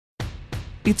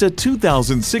It's a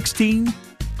 2016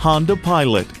 Honda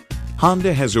Pilot.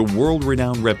 Honda has a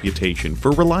world-renowned reputation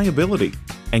for reliability,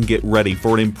 and get ready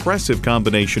for an impressive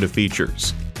combination of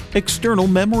features. External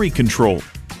memory control,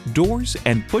 doors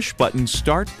and push-button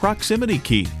start proximity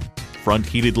key, front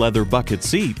heated leather bucket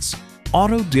seats,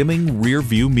 auto-dimming rear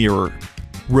view mirror,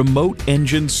 remote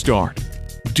engine start,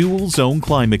 dual zone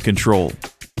climate control,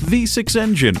 V6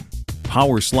 engine,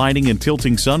 power sliding and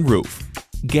tilting sunroof,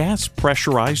 gas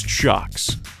pressurized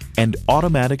shocks, and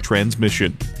automatic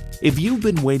transmission. If you've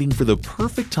been waiting for the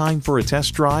perfect time for a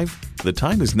test drive, the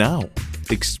time is now.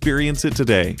 Experience it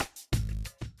today.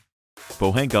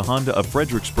 Pohanka Honda of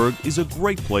Fredericksburg is a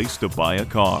great place to buy a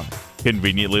car.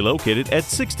 Conveniently located at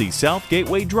 60 South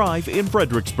Gateway Drive in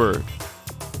Fredericksburg.